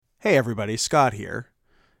Hey everybody, Scott here.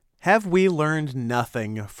 Have we learned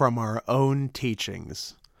nothing from our own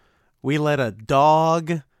teachings? We let a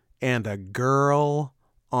dog and a girl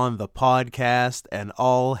on the podcast and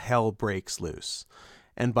all hell breaks loose.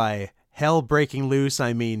 And by hell breaking loose,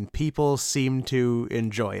 I mean people seem to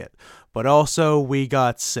enjoy it. But also we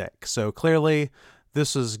got sick, so clearly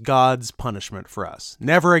this is God's punishment for us.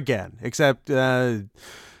 Never again, except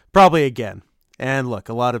probably again. And look,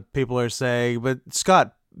 a lot of people are saying, but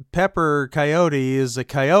Scott, Pepper Coyote is a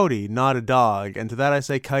coyote, not a dog. And to that I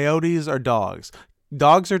say coyotes are dogs.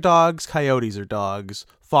 Dogs are dogs, coyotes are dogs,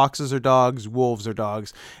 foxes are dogs, wolves are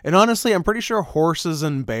dogs. And honestly, I'm pretty sure horses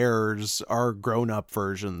and bears are grown-up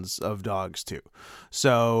versions of dogs too.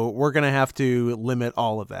 So we're going to have to limit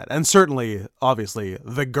all of that. And certainly, obviously,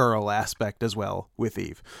 the girl aspect as well with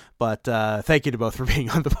Eve. But thank you to both for being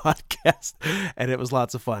on the podcast. And it was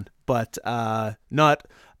lots of fun. But not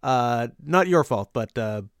your fault, but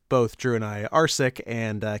both Drew and I are sick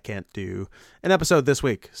and can't do an episode this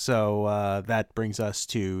week. So that brings us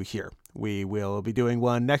to here. We will be doing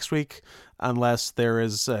one next week unless there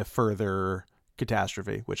is a further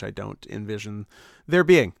catastrophe, which I don't envision there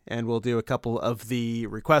being. And we'll do a couple of the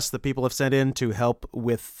requests that people have sent in to help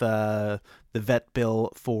with the vet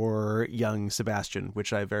bill for young Sebastian,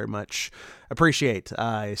 which I very much appreciate.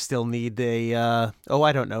 I still need a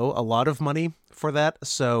lot of money for that.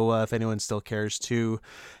 So if anyone still cares to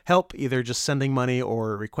help, either just sending money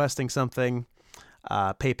or requesting something,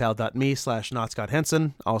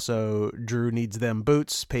 paypal.me/NotScottHenson. Also, Drew needs them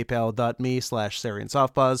boots,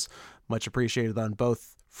 paypal.me/SarianSoftpaws. Much appreciated on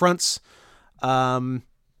both fronts.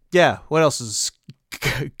 Yeah, what else is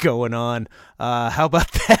going on? How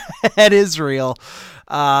about that, Israel?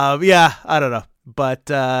 Yeah, I don't know. But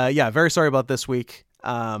yeah, very sorry about this week.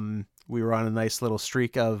 We were on a nice little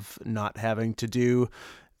streak of not having to do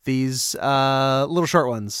these little short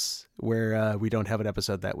ones where we don't have an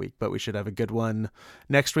episode that week, but we should have a good one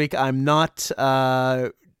next week. I'm not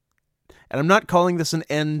calling this an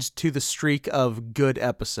end to the streak of good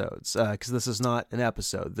episodes, because this is not an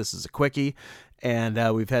episode. This is a quickie, and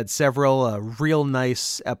we've had several real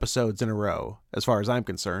nice episodes in a row, as far as I'm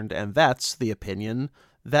concerned, and that's the opinion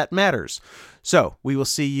that matters. So we will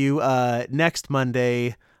see you next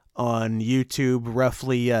Monday on YouTube,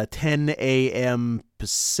 roughly 10 a.m.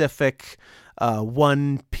 Pacific,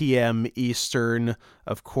 1 p.m. Eastern,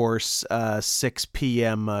 of course, 6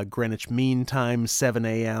 p.m. Greenwich Mean Time, 7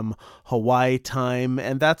 a.m. Hawaii time,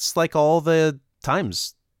 and that's like all the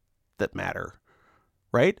times that matter,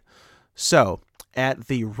 right? So, at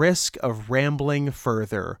the risk of rambling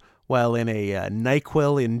further while in a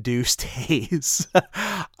NyQuil-induced haze,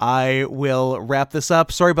 I will wrap this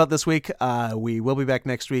up. Sorry about this week. We will be back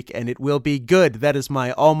next week, and it will be good. That is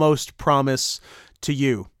my almost promise to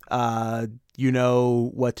you. You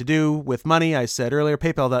know what to do with money. I said earlier,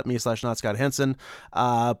 paypal.me/NotScottHenson.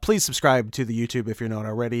 Please subscribe to the YouTube if you're not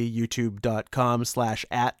already,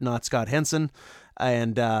 youtube.com/@NotScottHenson.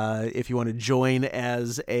 And if you want to join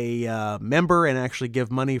as a member and actually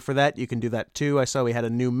give money for that, you can do that too. I saw we had a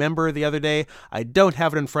new member the other day. I don't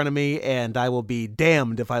have it in front of me, and I will be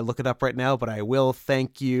damned if I look it up right now, but I will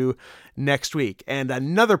thank you next week. And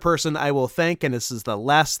another person I will thank, and this is the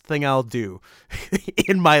last thing I'll do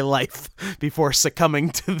in my life before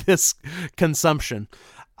succumbing to this consumption.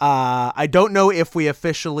 I don't know if we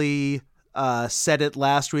officially said it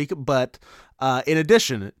last week, but in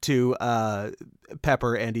addition to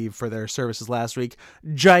Pepper and Eve for their services last week,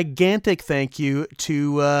 gigantic thank you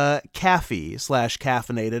to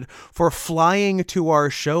Caffey/Caffeinated for flying to our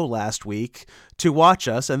show last week to watch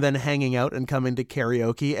us and then hanging out and coming to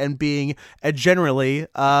karaoke and being a generally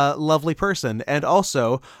lovely person. And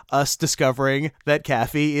also us discovering that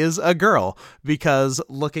Caffey is a girl, because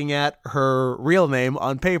looking at her real name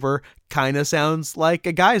on paper kind of sounds like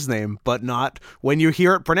a guy's name, but not when you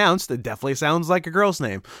hear it pronounced. It definitely sounds like a girl's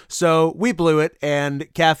name. So we blew it,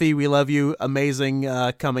 and Caffey, we love you. Amazing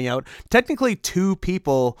coming out. Technically, 2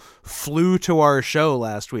 people flew to our show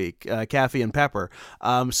last week, Caffey and Pepper.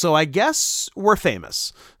 So I guess we're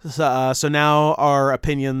famous. So now our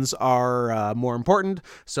opinions are more important.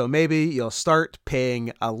 So maybe you'll start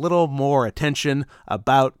paying a little more attention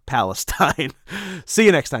about Palestine. See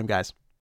you next time, guys.